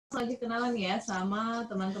Langsung aja kenalan ya sama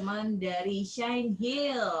teman-teman dari Shine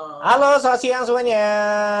Hill. Halo, selamat siang semuanya.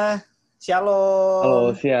 Shalom.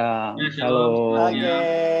 Halo, siang. Ya, Halo. Oke.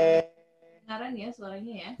 Kedengaran ya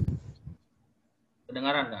suaranya ya?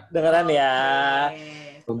 Kedengaran nggak? Dengeran ya.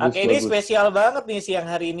 Bagus, Oke, ini bagus. spesial banget nih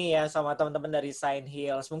siang hari ini ya sama teman-teman dari Shine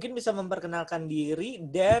Hills. Mungkin bisa memperkenalkan diri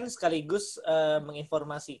dan sekaligus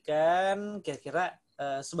menginformasikan kira-kira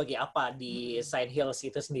sebagai apa di Shine Hills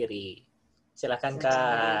itu sendiri. Silakan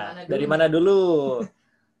Kak. Dari mana dulu?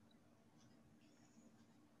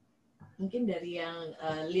 Mungkin dari yang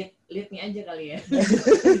lead-nya aja kali ya.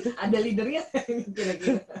 Ada leadernya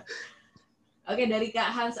kira-kira. Oke, dari Kak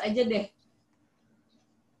Hans aja deh.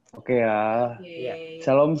 Oke ya. Oke.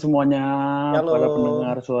 Shalom semuanya, Shalom. para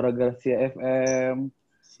pendengar Suara Gratia FM.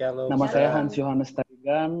 Shalom. Nama Shalom. saya Hans Yohanes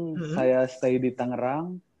Tarigan, saya stay di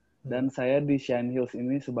Tangerang, dan saya di Shine Hills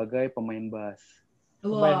ini sebagai pemain bass.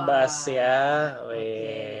 Pemain bass ya.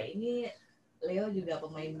 Oke, ini Leo juga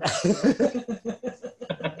pemain bass.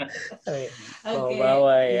 Oke.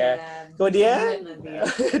 Bawa ya. Kemudian, Nanti ya.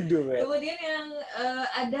 duet. Kemudian yang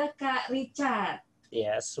ada Kak Richard.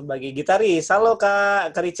 Ya, sebagai gitaris. Halo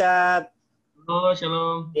Kak Richard. Halo,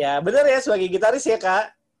 shalom. Ya, benar ya sebagai gitaris ya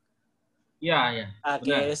Kak? Ya. Oke,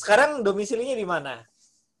 Benar. sekarang domisilinya di mana?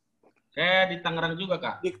 Saya di Tangerang juga,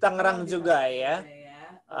 Kak. Di Tangerang juga ya.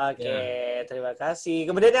 Oke, Ya. terima kasih.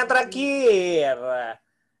 Kemudian yang terakhir,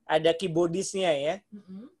 ada keyboardisnya ya,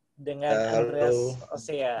 dengan Andreas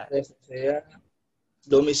Osea. Saya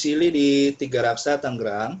domisili di Tiga Raksa,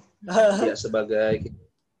 Tangerang. Ya, sebagai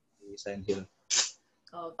di Shine Hill.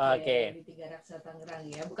 Oke. Di Tiga Raksa Tangerang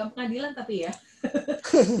ya. Bukan pengadilan tapi ya.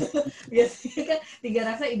 Biasanya kan Tiga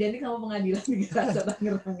Raksa identik sama pengadilan Tiga Raksa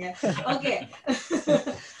Tangerang ya. Oke.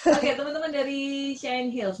 Oke, teman-teman dari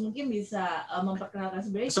Shine Hills mungkin bisa memperkenalkan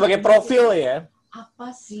sebenarnya Sebagai profil ya.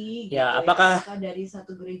 apa sih gitu Ya, apakah dari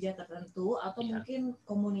satu gereja tertentu atau mungkin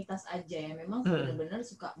komunitas aja ya memang benar-benar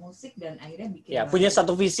suka musik dan akhirnya bikin ya punya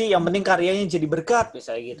satu visi, yang penting karyanya jadi berkat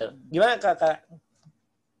misalnya gitu. Gimana Kak?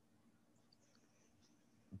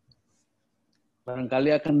 Barangkali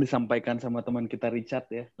akan disampaikan sama teman kita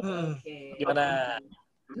Richard ya. Oke. Gimana?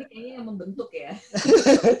 Ini kayaknya yang membentuk ya.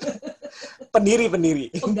 Pendiri.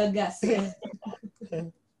 Penggagas ya.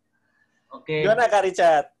 Oke. Gimana Kak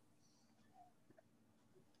Richard?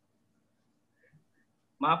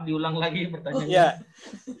 Maaf, diulang lagi pertanyaannya. Ya,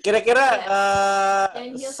 kira-kira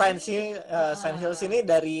Shine Hills ini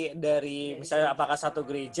dari misalnya apakah satu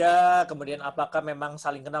gereja, kemudian apakah memang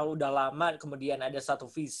saling kenal udah lama, kemudian ada satu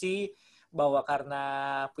visi bahwa karena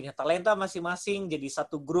punya talenta masing-masing jadi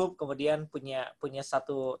satu grup, kemudian punya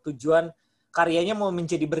satu tujuan, karyanya mau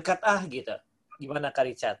menjadi berkat gitu. Gimana Kak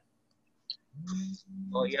Richard?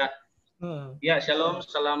 Oh iya. Ya, shalom,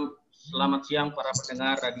 selamat siang para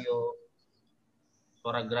pendengar radio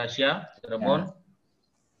Suara Gratia, CIREBON.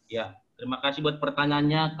 Ya, terima kasih buat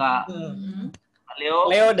pertanyaannya Kak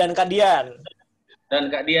Leo dan Kak Dian.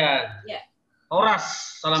 Ya.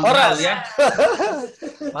 Horas, salam Horas. kenal ya.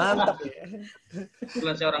 Mantap ya.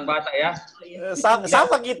 Kebetulan saya orang Batak ya.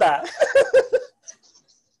 Sama kita.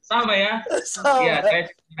 Sama ya. Sama. Iya, saya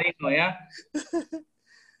Rino ya.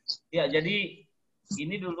 Ya, jadi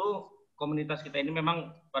ini dulu komunitas kita ini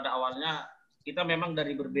memang pada awalnya kita memang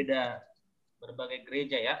dari berbagai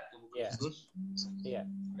gereja ya, tubuh Kristus. Iya.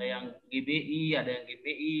 Ada yang GBI, ada yang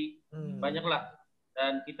GPI, banyaklah.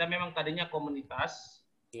 Dan kita memang tadinya komunitas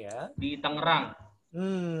di Tangerang.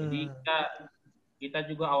 Jadi kita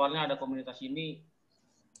juga awalnya ada komunitas ini,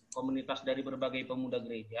 komunitas dari berbagai pemuda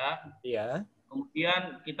gereja. Iya.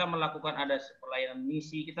 Kemudian kita melakukan ada pelayanan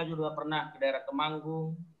misi. Kita juga pernah ke daerah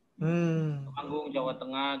Temanggung, Jawa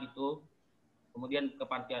Tengah gitu. Kemudian ke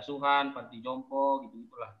panti asuhan, panti jompo,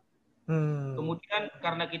 gitu-gitulah. Kemudian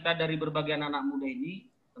karena kita dari berbagai anak-anak muda ini,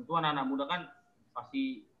 tentu anak-anak muda kan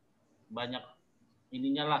pasti banyak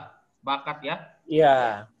ininya lah, bakat ya.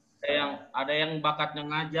 Iya. Ada yang bakatnya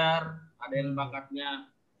ngajar, ada yang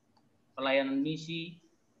bakatnya pelayanan misi.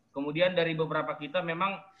 Kemudian dari beberapa kita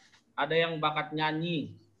memang ada yang bakat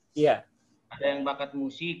nyanyi. Iya. Ada yang bakat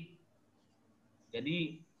musik.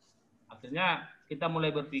 Jadi akhirnya kita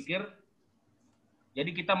mulai berpikir,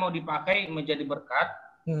 jadi kita mau dipakai menjadi berkat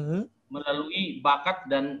melalui bakat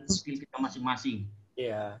dan skill kita masing-masing.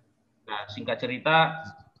 Iya. Nah, singkat cerita,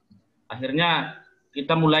 akhirnya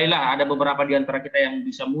kita mulailah ada beberapa di antara kita yang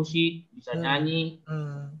bisa musik, bisa nyanyi,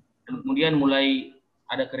 dan kemudian mulai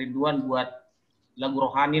ada kerinduan buat lagu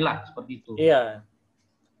rohani lah seperti itu. Iya.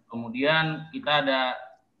 Kemudian kita ada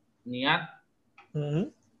niat,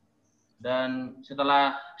 dan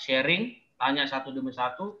setelah sharing, tanya satu demi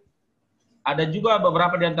satu, ada juga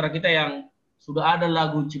beberapa di antara kita yang sudah ada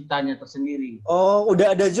lagu ciptanya tersendiri. Oh,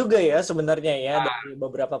 udah ada juga ya sebenarnya ya dari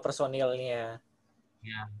beberapa personilnya.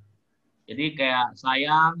 Ya. Jadi kayak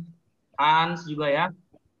saya, Hans juga ya.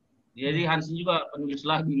 Jadi Hans juga penulis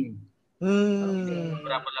lagu nih.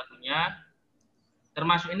 Beberapa lagunya.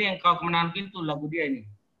 Termasuk ini yang Kau Kemenanganku itu lagu dia ini.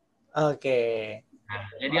 Oke. Nah,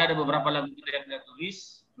 jadi ada beberapa lagu kita yang kita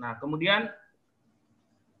tulis. Nah, kemudian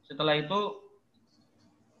setelah itu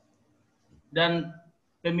dan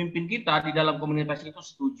pemimpin kita di dalam komunitas itu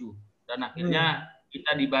setuju. Dan akhirnya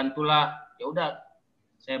kita dibantulah, ya udah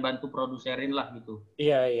saya bantu produserin lah gitu.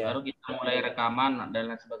 Iya. Baru kita mulai rekaman dan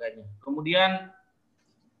lain sebagainya. Kemudian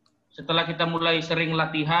setelah kita mulai sering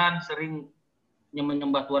latihan, sering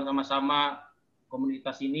menyembah Tuhan sama-sama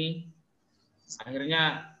komunitas ini,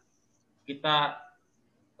 akhirnya kita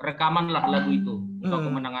rekaman lah lagu itu, Engkau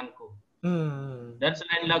Kemenanganku. Dan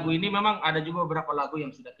selain lagu ini memang ada juga beberapa lagu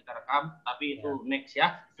yang sudah kita rekam, tapi itu next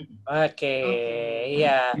ya. Oke.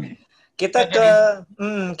 Iya. Kita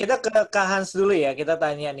ke Kak Hans dulu ya. Kita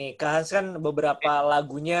tanya nih, Kak Hans kan beberapa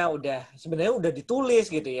lagunya sebenarnya udah ditulis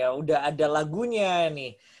gitu ya, udah ada lagunya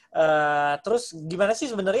nih. Terus gimana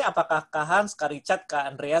sih sebenarnya, apakah Kak Hans, Kak Richard,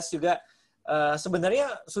 Kak Andreas juga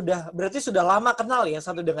sebenarnya berarti sudah lama kenal ya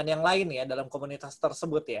satu dengan yang lain ya dalam komunitas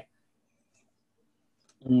tersebut ya?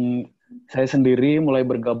 Saya sendiri mulai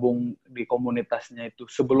bergabung di komunitasnya itu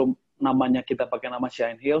sebelum namanya kita pakai nama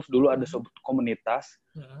Shine Hills, dulu ada komunitas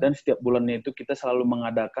dan setiap bulannya itu kita selalu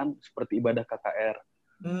mengadakan seperti ibadah KKR.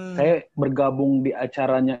 Saya bergabung di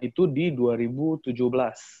acaranya itu di 2017.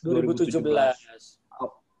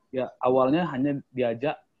 Ya, awalnya hanya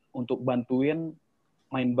diajak untuk bantuin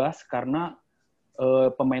main bass karena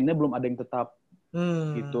pemainnya belum ada yang tetap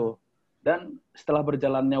gitu. Dan setelah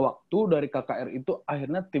berjalannya waktu dari KKR itu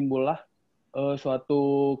akhirnya timbullah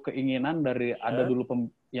suatu keinginan dari ada dulu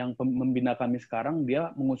yang membina kami sekarang,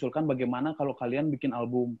 dia mengusulkan bagaimana kalau kalian bikin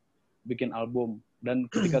album. Dan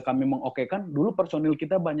ketika kami mengokekan, dulu personil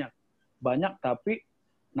kita banyak tapi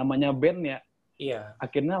namanya band ya. Iya.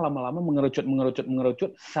 Akhirnya lama-lama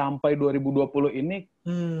mengerucut sampai 2020 ini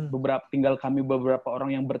tinggal kami beberapa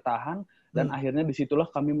orang yang bertahan. Dan akhirnya disitulah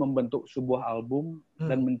kami membentuk sebuah album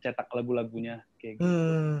dan mencetak lagu-lagunya kayak gitu.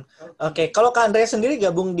 Oke. Kalau Kak Andrea sendiri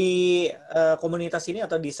gabung di komunitas ini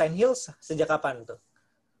atau di Shine Hills sejak kapan tuh?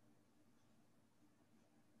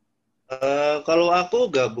 Kalau aku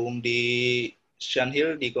gabung di Shine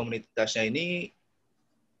Hills di komunitasnya ini,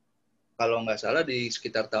 kalau nggak salah di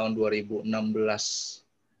sekitar tahun 2016.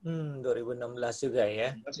 2016 juga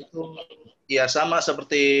ya? Itu ya sama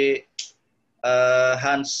seperti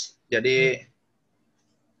Hans. Jadi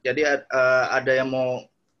ada yang mau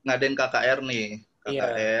ngadain KKR nih,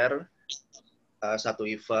 KKR satu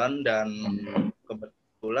event, dan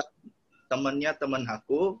kebetulan temen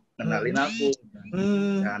aku kenalin aku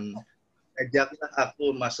dan ajaklah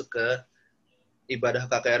aku masuk ke ibadah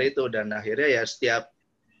KKR itu. Dan akhirnya ya setiap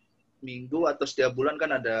minggu atau setiap bulan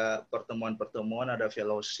kan ada pertemuan, ada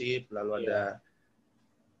fellowship, lalu ada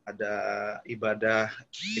ibadah.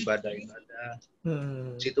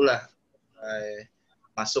 Situlah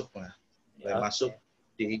masuk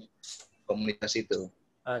di komunitas itu.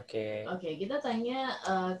 Oke, kita tanya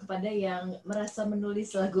kepada yang merasa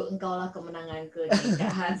menulis lagu Engkaulah Kemenanganku, Kak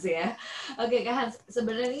Hans ya. Oke, Kak Hans,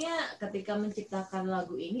 sebenarnya ketika menciptakan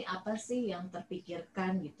lagu ini apa sih yang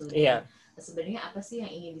terpikirkan gitu? Iya. Sebenarnya apa sih yang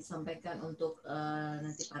ingin disampaikan untuk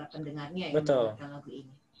nanti para pendengarnya yang mendengarkan lagu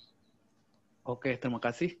ini? Oke, terima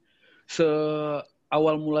kasih.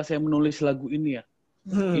 Awal mula saya menulis lagu ini ya,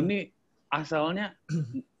 ini asalnya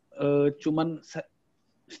cuman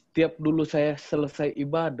setiap dulu saya selesai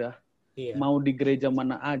ibadah, mau di gereja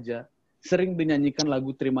mana aja, sering dinyanyikan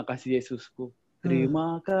lagu Terima Kasih Yesusku.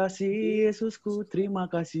 Terima kasih Yesusku, terima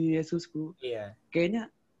kasih Yesusku. Kayaknya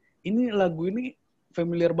ini lagu ini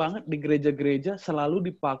familiar banget di gereja-gereja,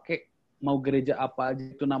 selalu dipakai. Mau gereja apa aja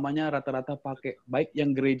itu namanya rata-rata pakai. Baik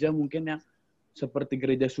yang gereja mungkin yang seperti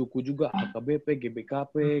gereja suku juga, AKBP,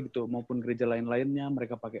 GBKP gitu, maupun gereja lain-lainnya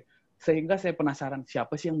mereka pakai. Sehingga saya penasaran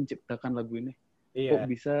siapa sih yang menciptakan lagu ini? Kok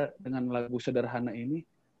bisa dengan lagu sederhana ini,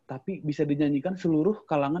 tapi bisa dinyanyikan seluruh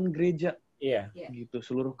kalangan gereja. Gitu,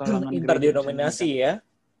 seluruh kalangan interdenominasi ya?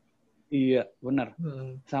 Iya, benar.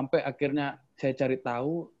 Sampai akhirnya saya cari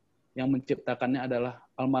tahu yang menciptakannya adalah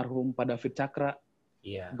almarhum Pak David Cakra,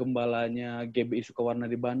 gembalanya GBI Sukawarna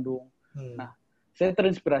di Bandung. Nah, saya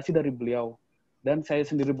terinspirasi dari beliau. Dan saya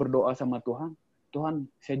sendiri berdoa sama Tuhan,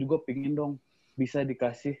 saya juga pingin dong bisa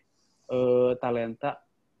dikasih talenta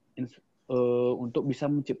untuk bisa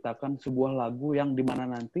menciptakan sebuah lagu yang dimana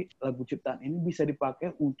nanti lagu ciptaan ini bisa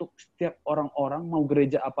dipakai untuk setiap orang-orang, mau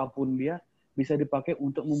gereja apapun dia, bisa dipakai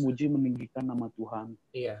untuk memuji meninggikan nama Tuhan.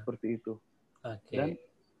 Seperti itu. Dan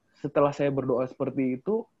setelah saya berdoa seperti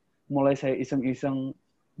itu, mulai saya iseng-iseng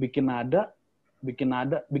bikin nada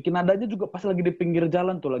aja juga pas lagi di pinggir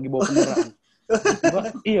jalan tuh, lagi bawa kendaraan.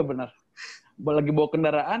 Iya benar. Lagi bawa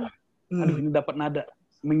kendaraan, aduh ini dapat nada.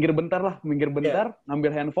 Minggir bentar,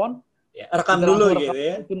 ngambil handphone. Rekam dulu gitu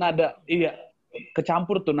ya. Itu nada, iya.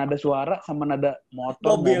 Kecampur tuh nada suara sama nada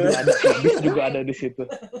mobil ada, bis juga ada di situ.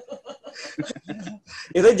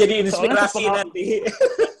 Itu jadi inspirasi nanti.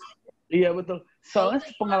 Iya betul. Soalnya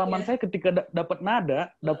pengalaman saya ketika dapat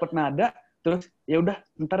nada, terus ya udah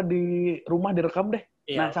ntar di rumah direkam deh.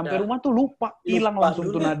 Nah sampai rumah tuh lupa, hilang langsung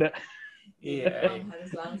tuh nada. Iya.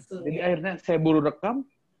 Harus langsung. Jadi akhirnya saya buru rekam,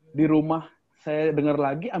 di rumah saya dengar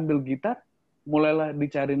lagi, ambil gitar, mulailah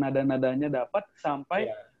dicari nada-nadanya dapat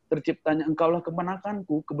sampai terciptanya Engkaulah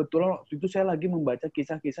kemenakanku. Kebetulan waktu itu saya lagi membaca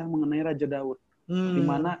kisah-kisah mengenai Raja Daud. Di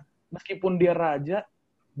mana meskipun dia raja,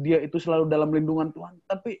 dia itu selalu dalam lindungan Tuhan,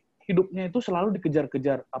 tapi hidupnya itu selalu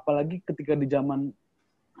dikejar-kejar. Apalagi ketika di zaman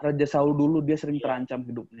Raja Saul dulu, dia sering terancam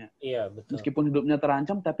hidupnya. Iya, betul. Meskipun hidupnya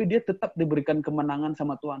terancam, tapi dia tetap diberikan kemenangan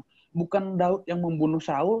sama Tuhan. Bukan Daud yang membunuh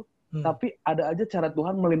Saul, tapi ada aja cara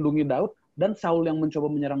Tuhan melindungi Daud, dan Saul yang mencoba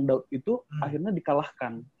menyerang Daud itu akhirnya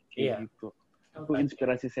dikalahkan. Gitu. Itu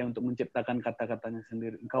inspirasi saya untuk menciptakan kata-katanya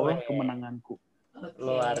sendiri. Engkaulah kemenanganku.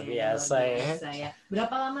 Luar biasa ya.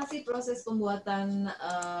 Berapa lama sih proses pembuatan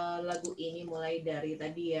lagu ini, mulai dari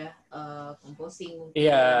tadi ya composing mungkin,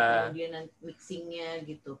 kemudian mixingnya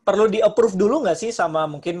gitu? Perlu di-approve dulu nggak sih sama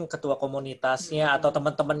mungkin ketua komunitasnya atau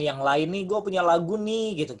teman-teman yang lain nih, gue punya lagu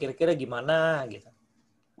nih gitu, kira-kira gimana gitu?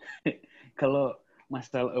 Kalau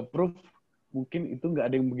masalah approve, mungkin itu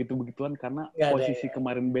nggak ada yang begitu-begituan karena posisi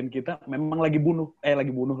kemarin band kita memang lagi butuh.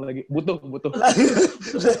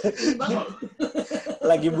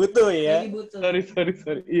 Lagi butuh ya. Sorry.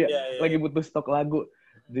 Iya, lagi butuh stok lagu.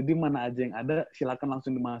 Jadi mana aja yang ada silakan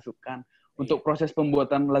langsung dimasukkan. Untuk proses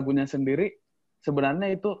pembuatan lagunya sendiri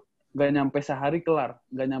sebenarnya itu nggak nyampe sehari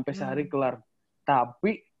kelar.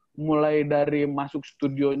 Tapi mulai dari masuk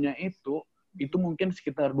studionya itu mungkin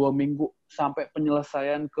sekitar 2 minggu sampai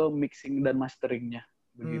penyelesaian ke mixing dan masteringnya,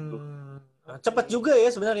 begitu. Cepat juga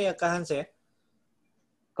ya sebenarnya Kak Hans ya.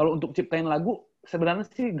 Kalau untuk ciptain lagu sebenarnya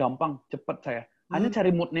sih gampang, cepat saya. Hanya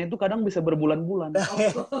cari moodnya itu kadang bisa berbulan-bulan.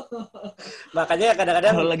 Makanya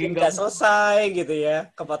kadang-kadang kalau lagi nggak selesai gitu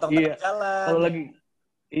ya, kepotong tengah jalan. Kalau lagi,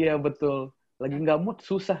 iya betul. Lagi nggak mood,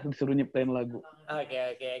 susah disuruh nyiptain lagu.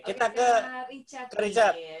 Oke. Kita ke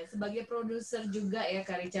Richard. Sebagai produser juga ya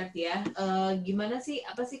Kak Richard ya. Gimana sih,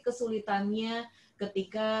 apa sih kesulitannya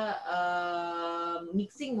ketika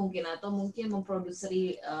mixing mungkin atau mungkin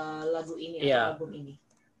memproduksi lagu ini atau album ini?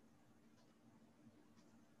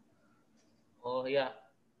 Oh iya.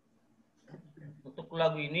 Untuk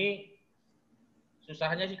lagu ini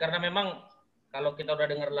susahnya sih karena memang kalau kita udah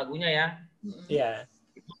dengar lagunya ya. Iya.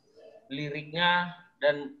 Liriknya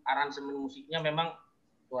dan aransemen musiknya memang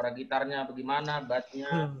suara gitarnya bagaimana,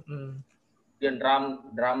 bassnya, dan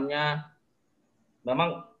drumnya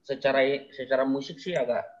memang secara musik sih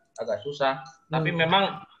agak susah. Tapi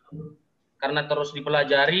memang karena terus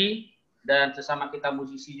dipelajari dan sesama kita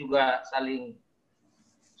musisi juga saling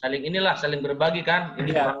berbagi kan.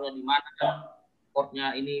 Ini kurangnya di mana,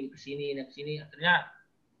 chordnya ini kesini, akhirnya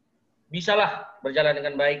bisalah berjalan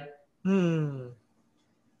dengan baik.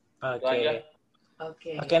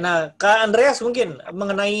 Oke. Nah, Kak Andreas mungkin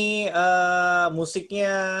mengenai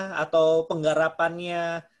musiknya atau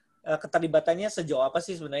penggarapannya, keterlibatannya sejauh apa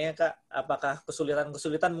sih sebenarnya Kak? Apakah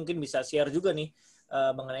kesulitan mungkin bisa share juga nih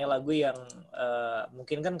mengenai lagu yang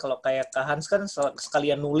mungkin kan kalau kayak Kak Hans kan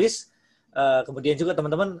sekalian nulis, kemudian juga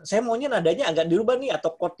teman-teman, saya maunya nadanya agak dirubah nih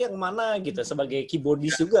atau chordnya kemana gitu sebagai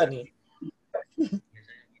keyboardist juga nih.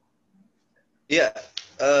 Iya.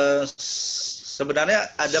 Sebenarnya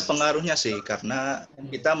ada pengaruhnya sih karena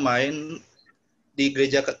kita main di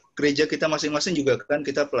gereja kita masing-masing juga kan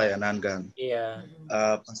kita pelayanan kan. Iya.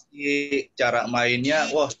 Pasti cara mainnya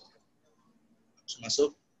harus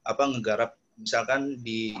masuk ngegarap misalkan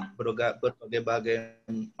di berbagai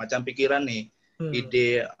macam pikiran nih,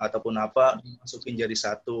 ide ataupun apa dimasukin jadi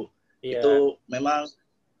satu. Itu memang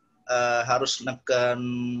harus neken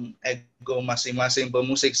ego masing-masing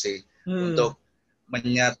pemusik sih untuk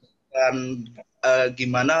menyatukan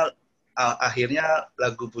gimana akhirnya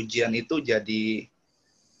lagu pujian itu jadi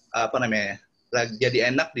jadi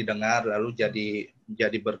enak didengar, lalu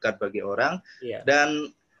jadi berkat bagi orang. Dan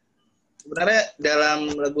sebenarnya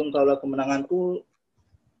dalam lagu Engkaulah Kemenanganku,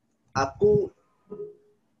 aku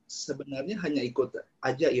sebenarnya hanya ikut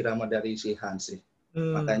aja irama dari si Hans sih.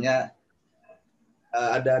 Makanya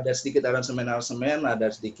ada sedikit aransemen, ada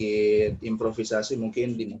sedikit improvisasi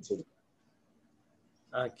mungkin dimaksud.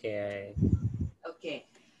 Oke. Oke.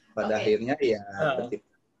 Pada Oke. akhirnya ya ketika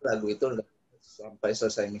lagu itu udah sampai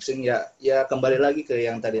selesai mixing ya kembali lagi ke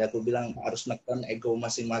yang tadi aku bilang, harus neken ego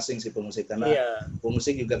masing-masing si pemusik, karena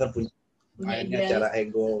pemusik juga kan punya mainnya cara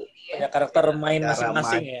ego, punya karakter main cara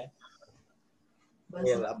masing-masing main. ya.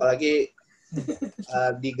 Betul, apalagi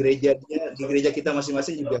di gereja kita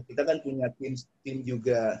masing-masing juga kita kan punya tim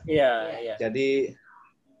juga. Iya. Jadi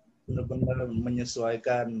benar-benar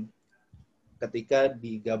menyesuaikan ketika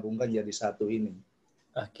digabungkan jadi satu ini.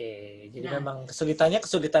 Oke, jadi memang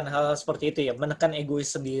kesulitan hal seperti itu ya, menekan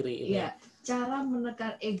egois sendiri. Iya, cara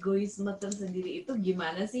menekan egoisme tersendiri itu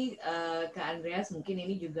gimana sih, Kak Andreas? Mungkin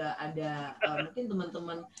ini juga ada mungkin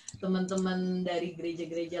teman-teman dari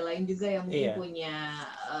gereja-gereja lain juga yang mungkin punya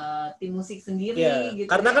tim musik sendiri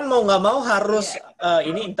gitu. Karena kan mau nggak mau harus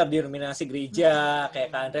ini interdenominasi gereja,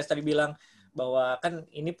 kayak Kak Andreas tadi bilang, bahwa kan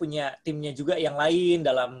ini punya timnya juga yang lain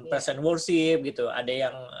dalam praise and worship gitu.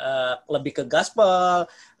 Ada yang lebih ke gospel,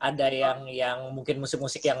 ada yang mungkin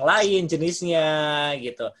musik-musik yang lain jenisnya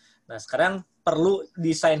gitu. Nah sekarang perlu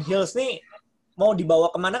desain Hills nih mau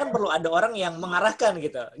dibawa kemana kan perlu ada orang yang mengarahkan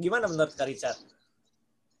gitu. Gimana menurut Kak Richard?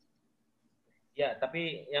 Ya,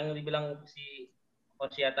 tapi yang dibilang si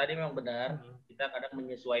Osia tadi memang benar. Kita kadang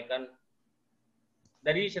menyesuaikan.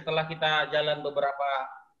 Dari setelah kita jalan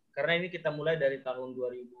beberapa, karena ini kita mulai dari tahun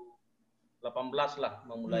 2018 lah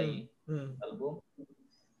memulai album.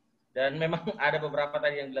 Dan memang ada beberapa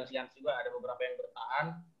tadi yang bilang Sian juga, ada beberapa yang bertahan,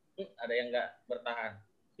 ada yang nggak bertahan.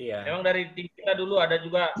 Iya. Memang dari tim kita dulu ada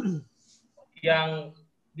juga yang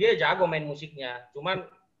dia jago main musiknya, cuman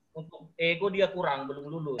untuk ego dia kurang, belum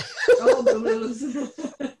lulus. Oh, belum lulus.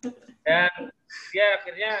 Dan dia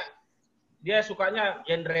akhirnya dia sukanya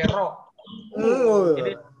genre rock.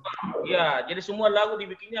 Jadi semua lagu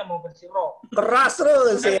dibikinnya mau versi rock. Keras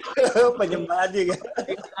terus ya, penyembah juga.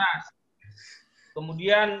 Keras.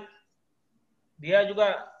 Kemudian dia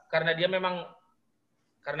juga karena dia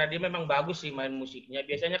memang bagus sih main musiknya.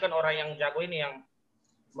 Biasanya kan orang yang jago ini yang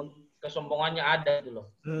kesombongannya ada gitu loh.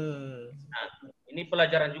 Nah, ini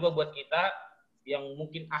pelajaran juga buat kita yang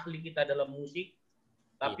mungkin ahli kita dalam musik,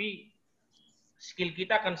 tapi skill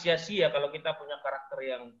kita akan sia-sia kalau kita punya karakter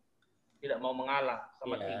yang tidak mau mengalah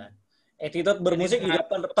sama tim. Attitude bermusik juga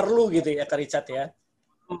perlu gitu ya Kak Richard ya.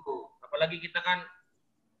 Apalagi kita kan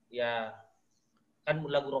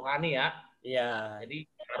lagu rohani ya. Iya. Jadi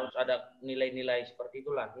harus ada nilai-nilai seperti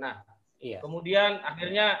itulah. Nah, kemudian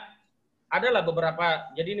akhirnya adalah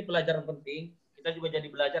beberapa, jadi ini pelajaran penting. Kita juga jadi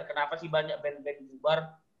belajar kenapa sih banyak band-band bubar,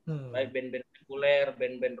 baik band-band sekuler,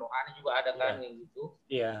 band-band rohani juga ada kan yang gitu.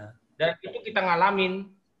 Iya. Dan itu kita ngalamin.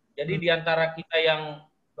 Jadi di antara kita yang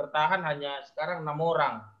bertahan hanya sekarang 6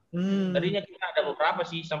 orang. Tadinya kita ada beberapa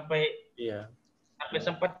sih sampai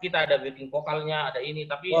sempat kita ada backing vokalnya, ada ini,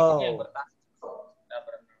 tapi yang bertahan.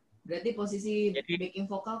 Berarti posisi backing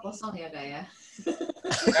vokal kosong ya Kak ya?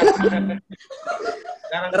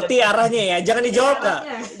 Ngerti arahnya ya, jangan dijawab Kak.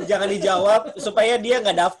 Jangan dijawab supaya dia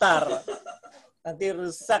nggak daftar. Nanti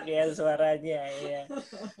rusak ya suaranya. Ya.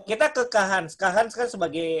 Kita ke Kahans kan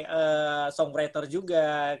sebagai songwriter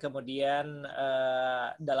juga. Kemudian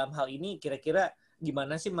dalam hal ini kira-kira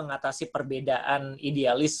gimana sih mengatasi perbedaan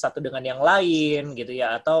idealis satu dengan yang lain gitu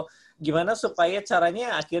ya? Atau gimana supaya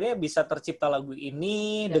caranya akhirnya bisa tercipta lagu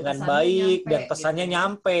ini dan dengan baik dan pesannya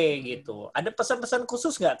nyampe gitu. Ada pesan-pesan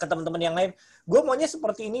khusus nggak ke teman-teman yang lain? Gue maunya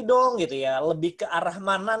seperti ini dong gitu ya. Lebih ke arah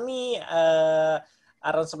mana nih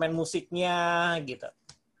aransemen musiknya gitu.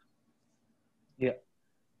 Ya,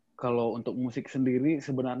 kalau untuk musik sendiri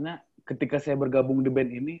sebenarnya ketika saya bergabung di band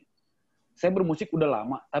ini, saya bermusik udah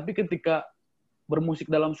lama, tapi ketika bermusik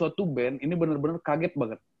dalam suatu band ini benar-benar kaget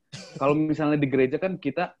banget. Kalau misalnya di gereja kan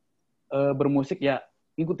kita bermusik ya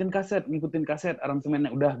ngikutin kaset,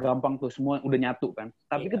 aransemennya udah gampang tuh, semua udah nyatu kan.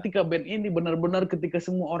 Tapi ketika band ini benar-benar ketika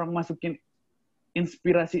semua orang masukin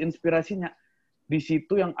inspirasinya, di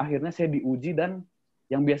situ yang akhirnya saya diuji dan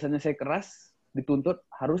yang biasanya saya keras dituntut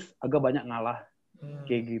harus agak banyak ngalah.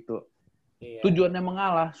 Kayak gitu. Tujuannya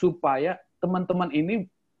mengalah supaya teman-teman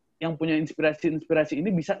ini yang punya inspirasi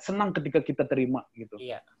ini bisa senang ketika kita terima gitu.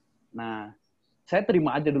 Nah, saya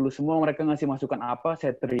terima aja dulu semua mereka ngasih masukan apa,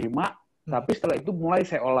 saya terima. Tapi setelah itu mulai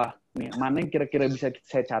saya olah. Nih, mana yang kira-kira bisa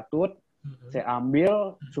saya catut, saya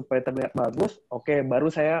ambil supaya terlihat bagus. Oke,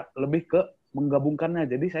 baru saya lebih ke menggabungkannya.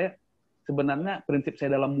 Jadi saya sebenarnya prinsip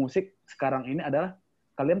saya dalam musik sekarang ini adalah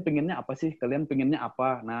kalian pengennya apa sih? Kalian pengennya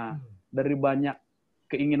apa? Nah, dari banyak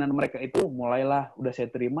keinginan mereka itu mulailah udah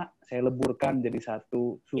saya terima, saya leburkan jadi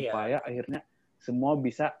satu supaya akhirnya semua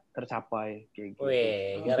bisa tercapai kayak gitu.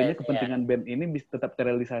 Wih, Intinya keren, kepentingan band ini bisa tetap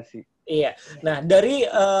terrealisasi. Iya. Nah, dari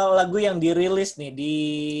lagu yang dirilis nih di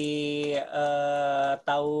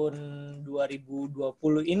tahun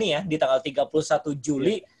 2020 ini ya, di tanggal 31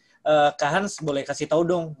 Juli, Kak Hans boleh kasih tahu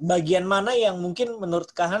dong, bagian mana yang mungkin menurut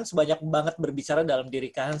Kak Hans banyak banget berbicara dalam diri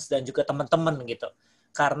Kak Hans dan juga teman-teman gitu.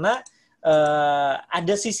 Karena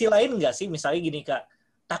ada sisi lain nggak sih, misalnya gini Kak,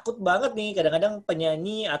 takut banget nih kadang-kadang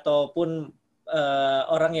penyanyi ataupun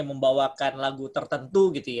orang yang membawakan lagu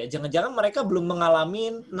tertentu gitu ya. Jangan-jangan mereka belum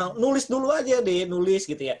mengalami, nulis dulu aja deh, nulis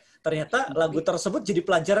gitu ya. Ternyata lagu tersebut jadi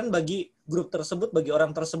pelajaran bagi grup tersebut, bagi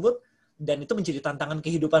orang tersebut, dan itu menjadi tantangan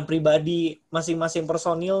kehidupan pribadi masing-masing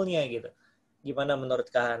personilnya gitu. Gimana menurut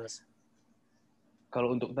Kak Hans?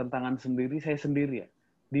 Kalau untuk tantangan sendiri, saya sendiri ya.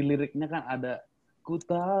 Di liriknya kan ada, ku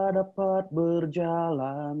tak dapat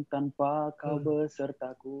berjalan tanpa kau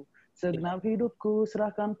besertaku. Segenap hidupku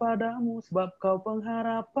serahkan padamu sebab kau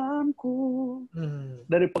pengharapanku.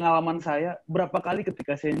 Dari pengalaman saya, berapa kali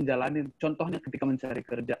ketika saya menjalanin, contohnya ketika mencari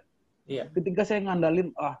kerja. Ketika saya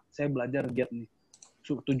ngandalin, saya belajar giat nih.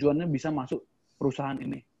 Tujuannya bisa masuk perusahaan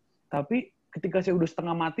ini. Tapi ketika saya udah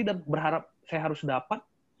setengah mati dan berharap saya harus dapat,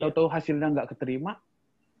 tahu-tahu hasilnya nggak keterima,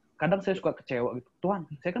 kadang saya suka kecewa gitu. Tuhan,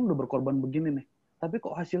 saya kan udah berkorban begini nih. Tapi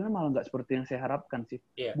kok hasilnya malah nggak seperti yang saya harapkan sih.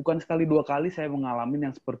 Bukan sekali dua kali saya mengalami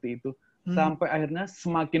yang seperti itu. Sampai akhirnya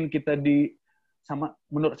semakin kita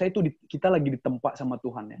menurut saya itu kita lagi ditempa sama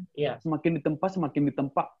Tuhan ya. Semakin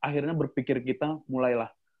ditempa, akhirnya berpikir kita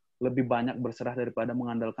mulailah lebih banyak berserah daripada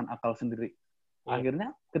mengandalkan akal sendiri.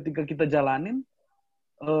 Akhirnya ketika kita jalanin,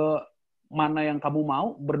 mana yang kamu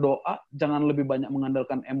mau, berdoa, jangan lebih banyak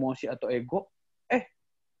mengandalkan emosi atau ego.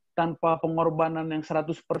 Tanpa pengorbanan yang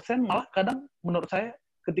 100%, malah kadang menurut saya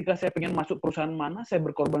ketika saya pengen masuk perusahaan mana, saya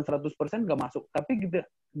berkorban 100% nggak masuk. Tapi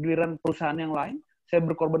giliran perusahaan yang lain, saya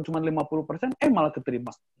berkorban cuma 50%, malah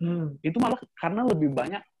keterima. Itu malah karena lebih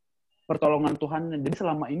banyak pertolongan Tuhan. Jadi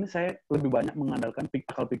selama ini saya lebih banyak mengandalkan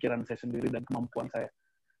akal pikiran saya sendiri dan kemampuan saya.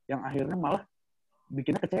 Yang akhirnya malah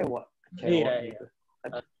bikinnya kecewa gitu.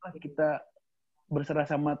 Tapi setelah kita berserah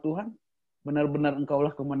sama Tuhan, benar-benar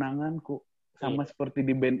Engkaulah kemenanganku. Sama seperti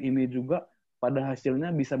di band ini juga, pada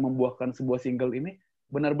hasilnya bisa membuahkan sebuah single ini,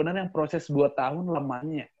 benar-benar yang proses 2 tahun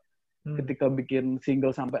lamanya. Ketika bikin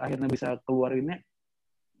single sampai akhirnya bisa keluar ini,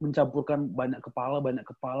 mencampurkan banyak kepala,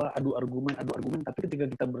 adu argumen. Tapi ketika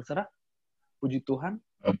kita berserah, puji Tuhan,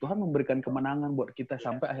 Tuhan memberikan kemenangan buat kita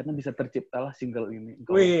sampai akhirnya bisa terciptalah single ini.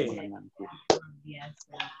 Kemenanganku.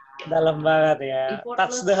 Biasa. Dalam banget ya.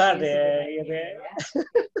 Touch the heart ya. Gitu ya.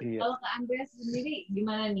 Kalau Kak Andreas sendiri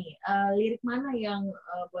gimana nih? Lirik mana yang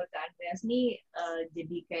buat Kak Andreas nih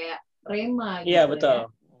jadi kayak rema gitu? Iya, betul.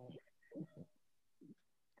 Ya?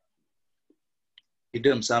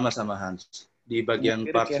 Idem sama Hans. Di bagian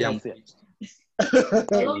part yang...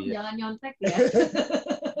 Tolong jangan nyontek ya.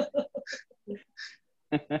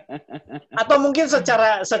 Atau mungkin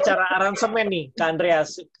secara aransemen nih, Kak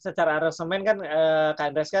Andreas. Secara aransemen kan, Kak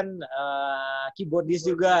Andreas kan keyboardis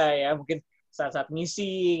juga ya, mungkin saat-saat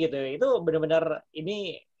misi gitu. Itu benar-benar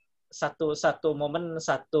ini satu momen,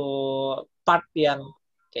 satu part yang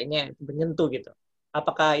kayaknya menyentuh gitu.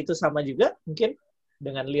 Apakah itu sama juga mungkin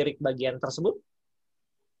dengan lirik bagian tersebut?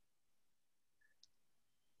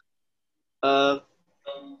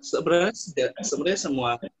 Sebenarnya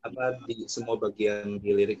semua bagian di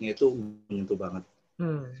liriknya itu menyentuh banget.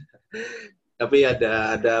 Tapi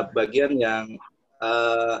ada bagian yang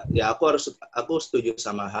aku setuju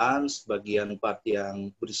sama Hans, bagian part yang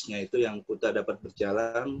bridge-nya itu yang ku tak dapat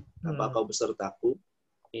berjalan, apa kau besertaku.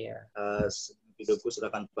 Hidupku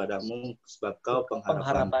serahkan padamu sebab kau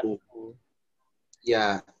pengharapanku.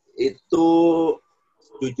 Ya, itu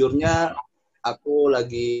jujurnya aku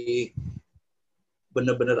lagi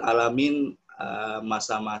benar-benar alamin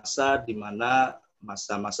masa-masa di mana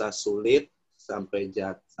masa-masa sulit sampai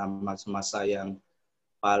masa yang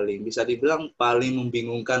paling bisa dibilang paling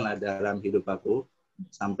membingungkan lah dalam hidup aku,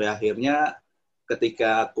 sampai akhirnya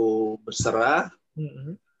ketika aku berserah,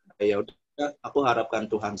 ya udah aku harapkan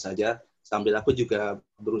Tuhan saja, sambil aku juga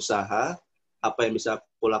berusaha apa yang bisa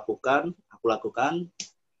aku lakukan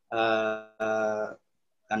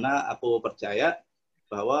karena aku percaya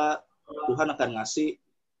bahwa Tuhan akan ngasih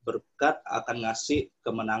berkat, akan ngasih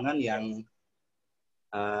kemenangan yang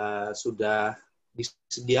sudah dia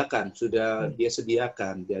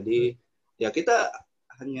sediakan. Jadi ya kita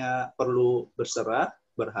hanya perlu berserah,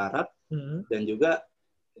 berharap, dan juga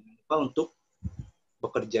jangan lupa untuk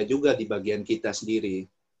bekerja juga di bagian kita sendiri.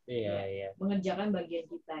 Iya. Mengerjakan bagian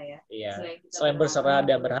kita ya. Selain berserah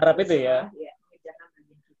dan berharap itu ya.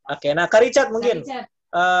 Oke, nah Kak Richard mungkin.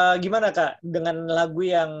 Gimana Kak dengan lagu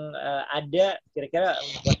yang ada, kira-kira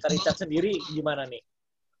buat Kak Richard sendiri gimana nih?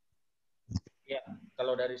 Ya,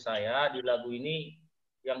 kalau dari saya di lagu ini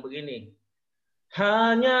yang begini.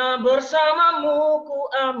 Hanya bersamamu ku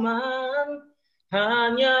aman,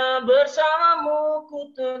 hanya bersamamu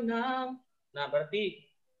ku tenang. Nah, berarti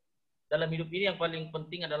dalam hidup ini yang paling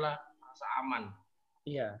penting adalah rasa aman.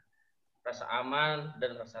 Iya. Rasa aman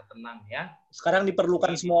dan rasa tenang ya. Sekarang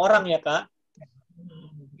diperlukan semua orang ya Kak?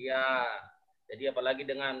 Iya. Jadi apalagi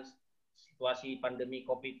dengan situasi pandemi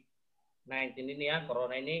COVID-19 ini ya,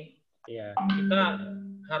 corona ini, iya. Kita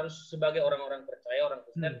harus sebagai orang-orang percaya, orang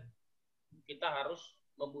Kristen, kita harus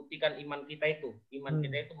membuktikan iman kita itu. Iman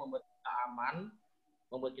kita itu membuat kita aman,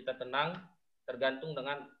 membuat kita tenang, tergantung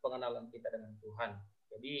dengan pengenalan kita dengan Tuhan.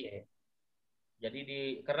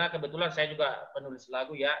 Jadi karena kebetulan saya juga penulis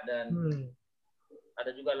lagu ya, dan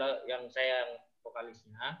ada juga yang saya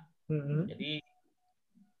vokalisnya. Jadi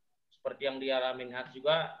seperti yang dialami Hat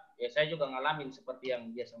juga, ya saya juga ngalamin seperti yang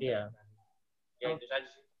dia sampaikan. Ya itu saja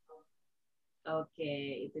sih.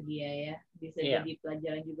 Oke, itu dia ya. Bisa jadi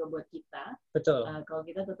pelajaran juga buat kita. Betul. Kalau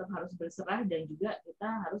kita tetap harus berserah dan juga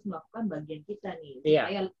kita harus melakukan bagian kita nih. Iya.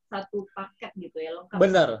 Supaya satu paket gitu ya, lengkap.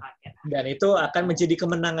 Benar. Satu paket. Dan itu akan menjadi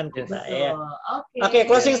kemenangan kita. Ya. Oke,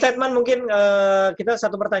 closing statement mungkin kita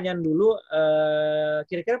satu pertanyaan dulu.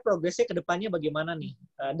 Kira-kira progresnya ke depannya bagaimana nih?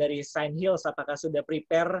 Dari Sign Hills, apakah sudah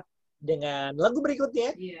prepare dengan lagu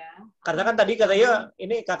berikutnya? Iya. Karena kan tadi katanya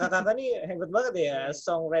ini kakak-kakak nih hebat banget ya,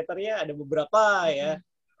 songwriternya ada beberapa ya.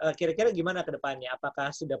 Kira-kira gimana ke depannya? Apakah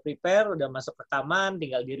sudah prepare, udah masuk rekaman,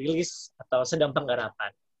 tinggal dirilis, atau sedang penggarapan?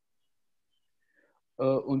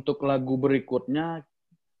 Untuk lagu berikutnya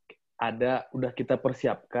udah kita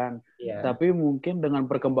persiapkan. Tapi mungkin dengan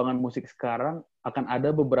perkembangan musik sekarang akan ada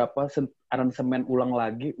beberapa aransemen ulang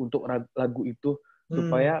lagi untuk lagu itu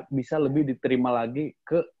supaya bisa lebih diterima lagi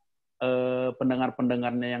ke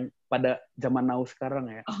pendengar-pendengarnya yang pada zaman now sekarang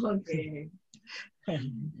ya. Oke.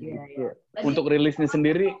 Untuk rilisnya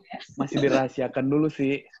sendiri masih dirahasiakan dulu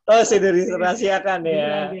sih. Oh, masih dirahasiakan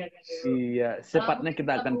ya. Iya, secepatnya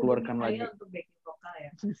kita akan keluarkan lagi. Untuk backing vokal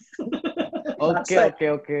ya. Oke.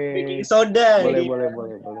 Baking soda. Boleh.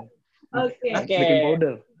 Oke. Baking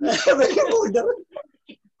powder. Baking powder.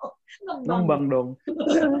 Ngembang dong.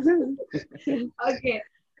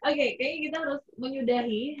 Oke, kayaknya kita harus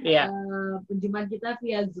menyudahi perjumpaan kita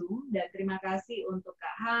via Zoom, dan terima kasih untuk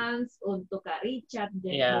Kak Hans, untuk Kak Richard,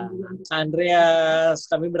 dan juga untuk Andreas.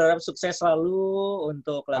 Kami berharap sukses selalu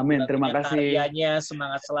untuk Amin, terima kasih. karyanya,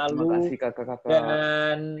 semangat selalu. Terima kasih kakak-kakak.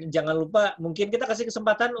 Dan jangan lupa, mungkin kita kasih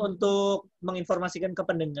kesempatan untuk menginformasikan ke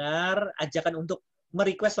pendengar, ajakan untuk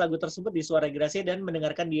merequest lagu tersebut di Suara Gratia dan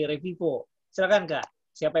mendengarkan di Revivo. Silakan Kak,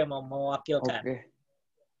 siapa yang mau mewakilkan? Oke.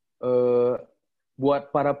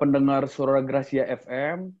 Buat para pendengar Suara Gratia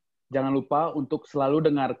FM, jangan lupa untuk selalu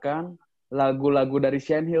dengarkan lagu-lagu dari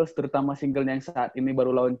Shine Hills, terutama singlenya yang saat ini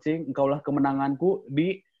baru launching, Engkaulah Kemenanganku,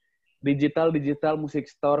 di digital music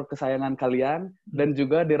store kesayangan kalian, dan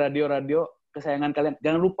juga di radio-radio kesayangan kalian.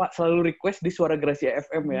 Jangan lupa selalu request di Suara Gratia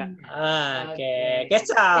FM ya. Oke.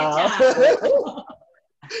 Kecap.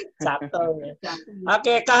 Satu.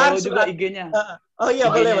 Oke, Kak Hans juga IG-nya. Oh iya,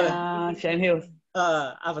 boleh. Shine Hills.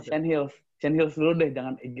 Apa tuh? Shine Hills dulu deh,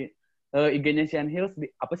 jangan IG. IG-nya Shine Hills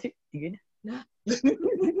apa sih IG-nya?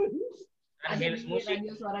 Shine Hills Musik.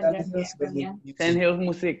 Shine Hills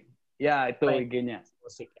Musik. Ya, itu IG-nya.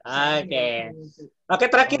 Musik. Oke,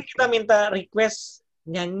 terakhir kita minta request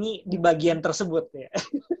nyanyi di bagian tersebut ya.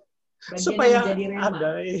 Supaya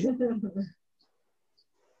ada.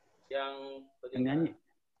 Yang nyanyi.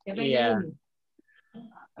 Iya.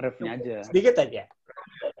 Refnya aja. Sedikit aja.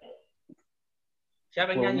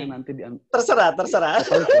 Siapa yang nyanyi? Nanti terserah.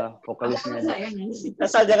 Vokalisnya aja.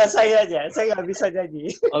 Asal jangan saya aja. Saya nggak bisa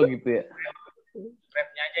nyanyi. Oh gitu ya.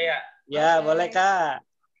 Rapnya aja ya. Ya, boleh Kak.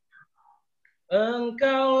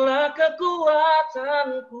 Engkaulah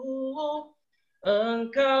kekuatanku,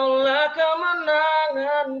 engkaulah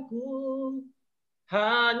kemenanganku,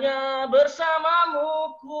 hanya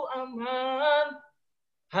bersamamu ku aman,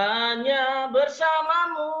 hanya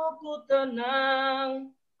bersamamu ku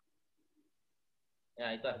tenang.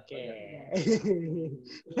 Ya, itu. Oke.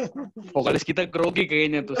 Vokalis kita grogi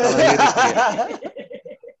kayaknya tuh, salah lirik ya.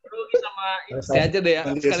 Grogi sama saya aja deh ya.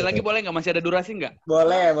 Sekali lagi boleh nggak? Masih ada durasi nggak?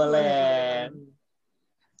 Boleh.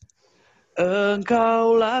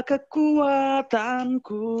 Engkaulah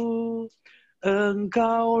kekuatanku,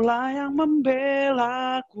 engkaulah yang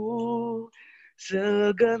membelaku,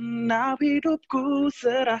 segenap hidupku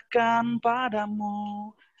serahkan padamu,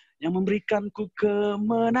 yang memberikanku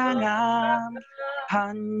kemenangan.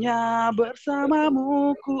 Hanya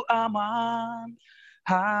bersamamu ku aman,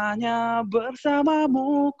 hanya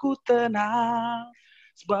bersamamu ku tenang.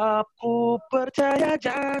 Sebab ku percaya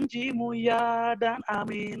janjimu ya dan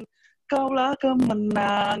amin. Kaulah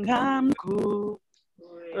kemenanganku.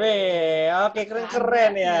 Weh, oke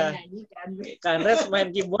keren ya. Kandres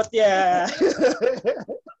main keyboard ya.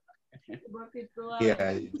 Keyboard virtual. Iya.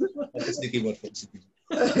 Fokus di keyboard.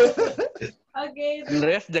 Oke.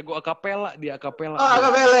 Andreas jago akapela, dia akapela. Oh,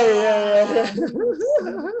 akapela ya.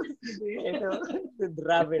 Itu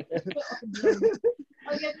drum itu.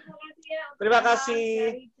 Oke, terima kasih ya. Terima kasih.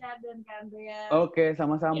 Richard dan Andrea. Oke,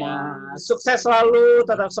 sama-sama. Ya, sukses selalu,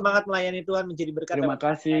 tetap semangat melayani Tuhan, menjadi berkat. Terima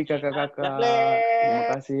kasih kakak-kakak. God bless. Terima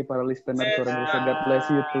kasih para listener Suara Gratia. God bless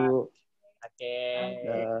you too. Oke.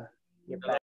 Dah. Kita